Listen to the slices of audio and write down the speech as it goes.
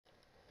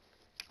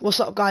What's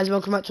up guys,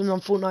 welcome back to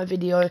another Fortnite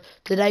video.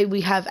 Today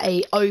we have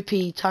a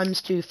OP times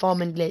 2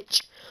 farming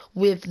glitch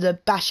with the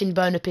bashing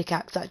burner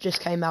pickaxe that just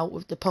came out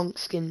with the punk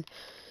skin.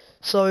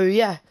 So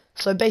yeah,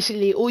 so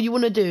basically all you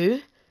want to do,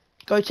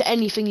 go to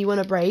anything you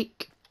want to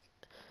break.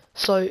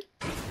 So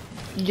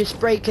you just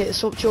break it,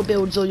 swap your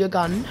builds or your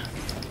gun.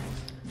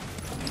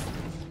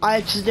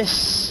 I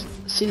suggest,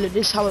 see look,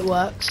 this is how it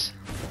works.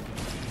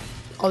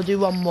 I'll do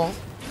one more.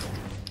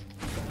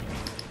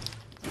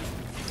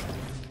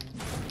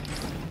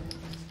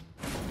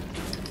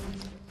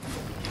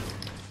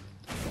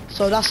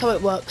 So that's how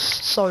it works.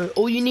 So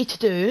all you need to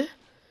do,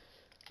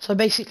 so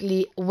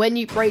basically when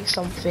you break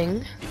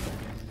something,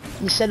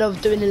 instead of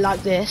doing it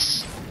like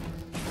this,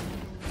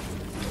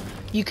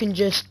 you can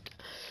just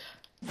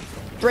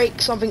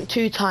break something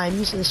 2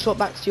 times and swap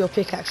back to your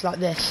pickaxe like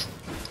this.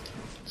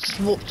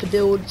 Swap to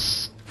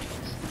builds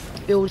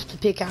to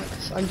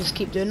pickaxe, and just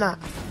keep doing that.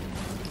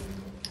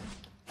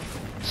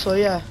 So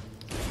yeah,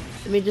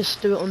 let me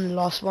just do it on the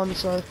last one.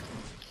 So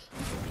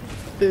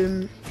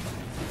boom.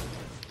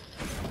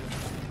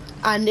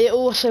 And it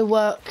also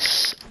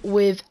works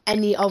with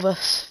any other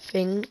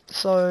thing,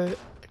 so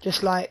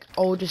just like,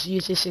 I'll just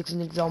use this as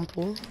an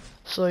example.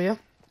 So yeah,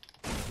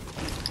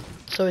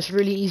 so it's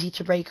really easy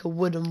to break a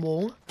wooden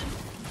wall.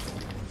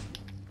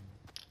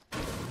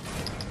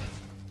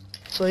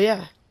 So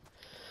yeah,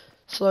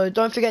 so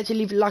don't forget to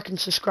leave a like and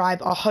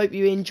subscribe. I hope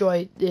you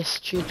enjoyed this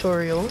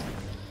tutorial,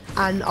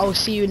 and I'll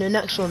see you in the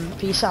next one.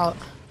 Peace out.